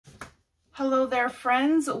Hello there,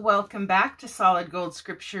 friends. Welcome back to Solid Gold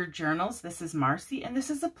Scripture Journals. This is Marcie, and this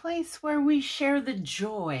is a place where we share the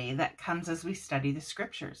joy that comes as we study the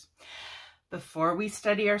scriptures. Before we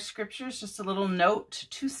study our scriptures, just a little note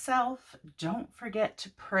to self: don't forget to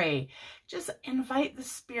pray. Just invite the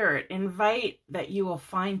Spirit. Invite that you will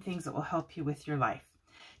find things that will help you with your life.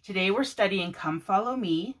 Today we're studying Come Follow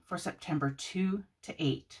Me for September 2 to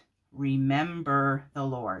 8. Remember the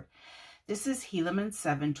Lord. This is Helaman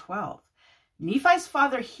 7:12. Nephi's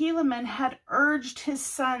father Helaman had urged his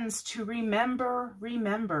sons to remember.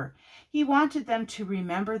 He wanted them to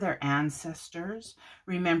remember their ancestors,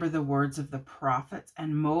 remember the words of the prophets,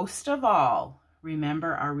 and most of all,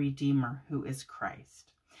 remember our Redeemer, who is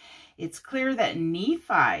Christ. It's clear that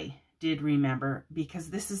Nephi did remember,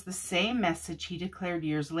 because this is the same message he declared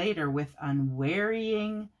years later with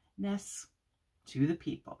unwearyingness to the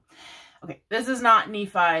people. Okay, this is not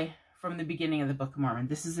Nephi from the beginning of the Book of Mormon.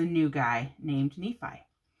 This is a new guy named Nephi.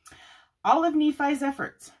 All of Nephi's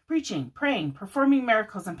efforts, preaching, praying, performing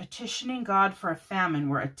miracles, and petitioning God for a famine,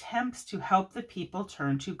 were attempts to help the people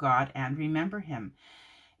turn to God and remember him.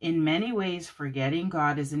 In many ways, forgetting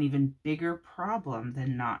God is an even bigger problem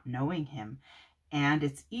than not knowing him. And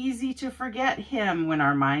it's easy to forget him when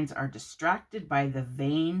our minds are distracted by the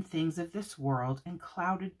vain things of this world and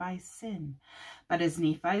clouded by sin. But as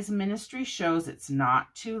Nephi's ministry shows, it's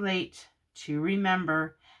not too late to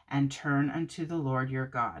remember and turn unto the Lord your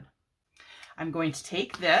God. I'm going to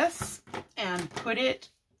take this and put it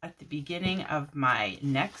at the beginning of my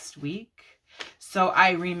next week, so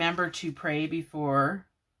I remember to pray before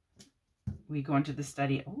we go into the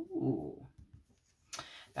study. Ooh.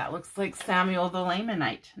 That looks like Samuel the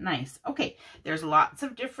Lamanite. Nice. Okay, there's lots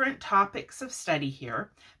of different topics of study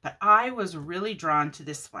here, but I was really drawn to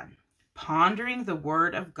this one. Pondering the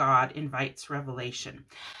Word of God invites revelation.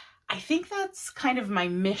 I think that's kind of my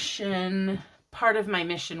mission. Part of my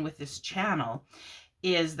mission with this channel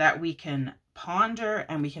is that we can ponder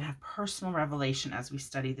and we can have personal revelation as we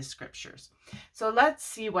study the scriptures. So let's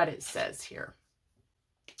see what it says here.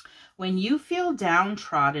 When you feel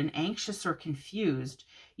downtrodden, anxious, or confused,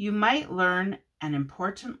 you might learn an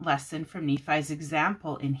important lesson from Nephi's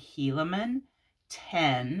example in Helaman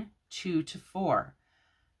 10:2-4.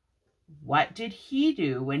 What did he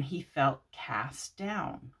do when he felt cast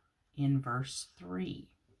down? In verse 3.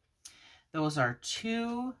 Those are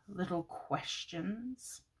two little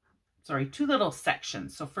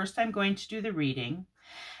sections. So first I'm going to do the reading,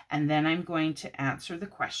 and then I'm going to answer the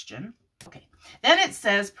question. Okay, then it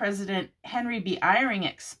says, President Henry B. Eyring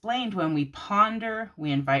explained, when we ponder,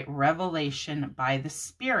 we invite revelation by the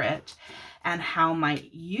Spirit. And how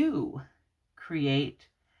might you create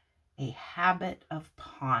a habit of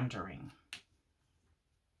pondering?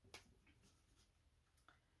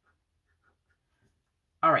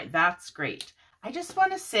 All right, that's great. I just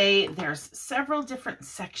want to say there's several different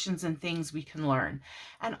sections and things we can learn.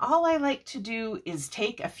 And all I like to do is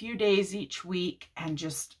take a few days each week and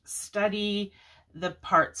just study the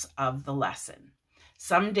parts of the lesson.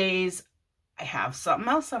 Some days I have something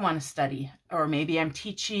else I want to study, or maybe I'm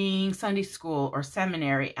teaching Sunday school or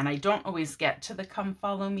seminary and I don't always get to the Come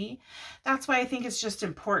Follow Me. That's why I think it's just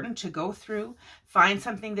important to go through, find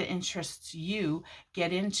something that interests you,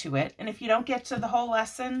 get into it. And if you don't get to the whole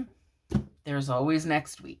lesson, there's always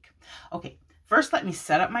next week. Okay, first let me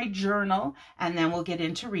set up my journal, and then we'll get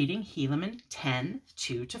into reading Helaman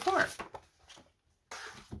 10:2-4.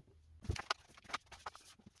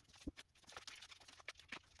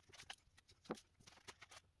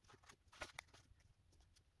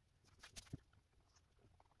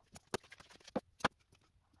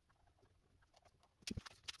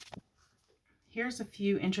 Here's a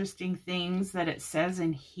few interesting things that it says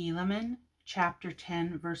in Helaman chapter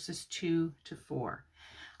 10, verses 2-4.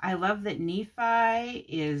 I love that Nephi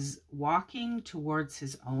is walking towards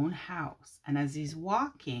his own house. And as he's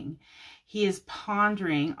walking, he is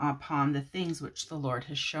pondering upon the things which the Lord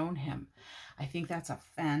has shown him. I think that's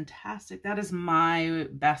that is my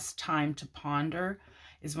best time to ponder,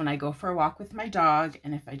 is when I go for a walk with my dog.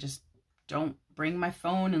 And if I just don't bring my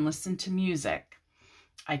phone and listen to music,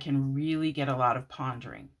 I can really get a lot of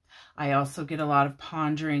pondering. I also get a lot of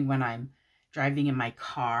pondering when I'm driving in my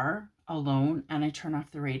car alone and I turn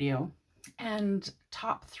off the radio. And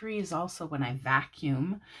top 3 is also when I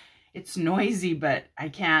vacuum. It's noisy, but I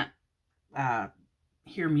can't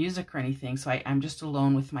hear music or anything, so I'm just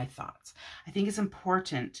alone with my thoughts. I think it's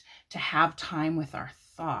important to have time with our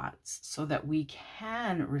thoughts so that we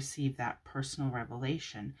can receive that personal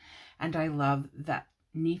revelation. And I love that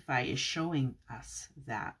Nephi is showing us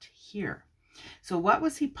that here. So what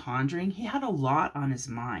was he pondering? He had a lot on his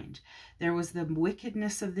mind. There was the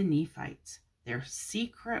wickedness of the Nephites, their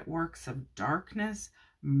secret works of darkness,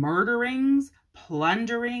 murderings,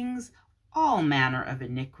 plunderings, all manner of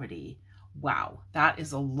iniquity. Wow, that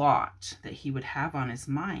is a lot that he would have on his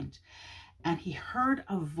mind. And he heard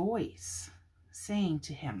a voice saying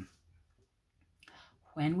to him,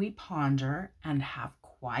 when we ponder and have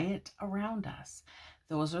quiet around us,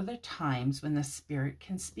 those are the times when the Spirit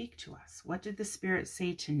can speak to us. What did the Spirit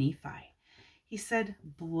say to Nephi? He said,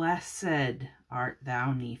 blessed art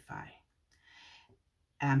thou, Nephi.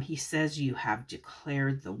 He says, you have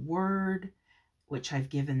declared the word which I've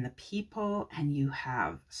given the people, and you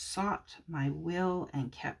have sought my will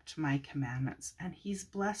and kept my commandments. And he's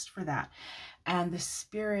blessed for that. And the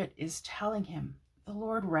Spirit is telling him, the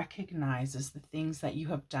Lord recognizes the things that you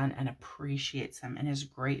have done and appreciates them and is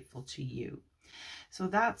grateful to you. So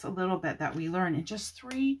that's a little bit that we learn in just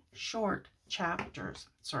 3 short chapters.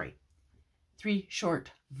 Sorry, 3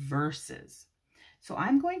 short verses. So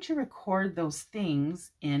I'm going to record those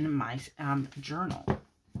things in my journal.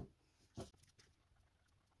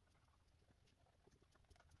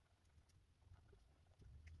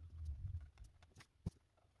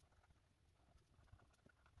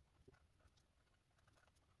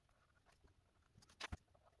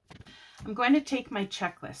 I'm going to take my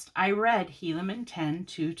checklist. I read Helaman 10,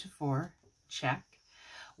 2-4, check.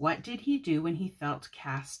 What did he do when he felt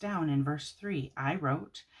cast down? In verse 3, I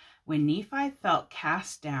wrote, when Nephi felt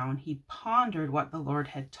cast down, he pondered what the Lord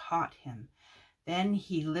had taught him. Then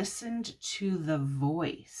he listened to the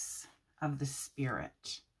voice of the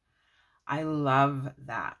Spirit. I love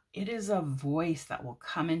that. It is a voice that will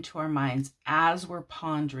come into our minds as we're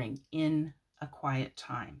pondering in a quiet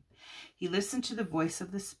time. He listened to the voice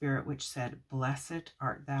of the Spirit, which said, blessed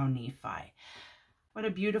art thou, Nephi. What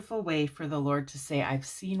a beautiful way for the Lord to say, I've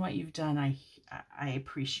seen what you've done. I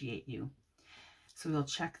appreciate you. So we'll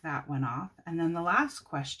check that one off. And then the last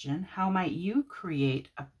question, how might you create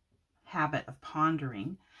a habit of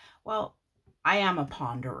pondering? Well, I am a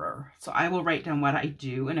ponderer, so I will write down what I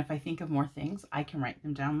do. And if I think of more things, I can write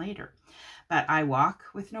them down later. But I walk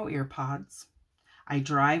with no ear pods. I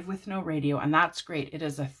drive with no radio, and that's great. It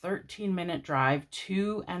is a 13-minute drive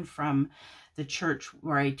to and from the church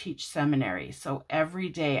where I teach seminary. So every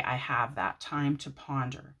day I have that time to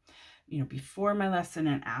ponder, before my lesson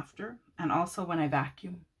and after, and also when I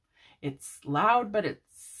vacuum. It's loud, but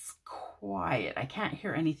it's quiet. I can't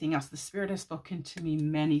hear anything else. The Spirit has spoken to me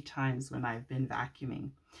many times when I've been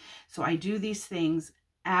vacuuming. So I do these things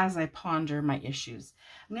as I ponder my issues.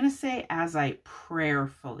 I'm going to say as I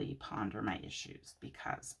prayerfully ponder my issues,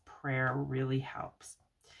 because prayer really helps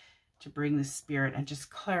to bring the Spirit and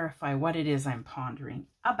just clarify what it is I'm pondering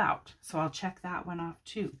about. So I'll check that one off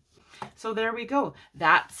too. So there we go.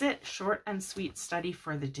 That's it. Short and sweet study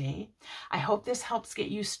for the day. I hope this helps get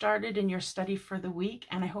you started in your study for the week,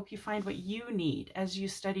 and I hope you find what you need as you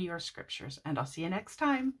study your scriptures. And I'll see you next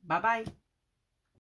time. Bye-bye.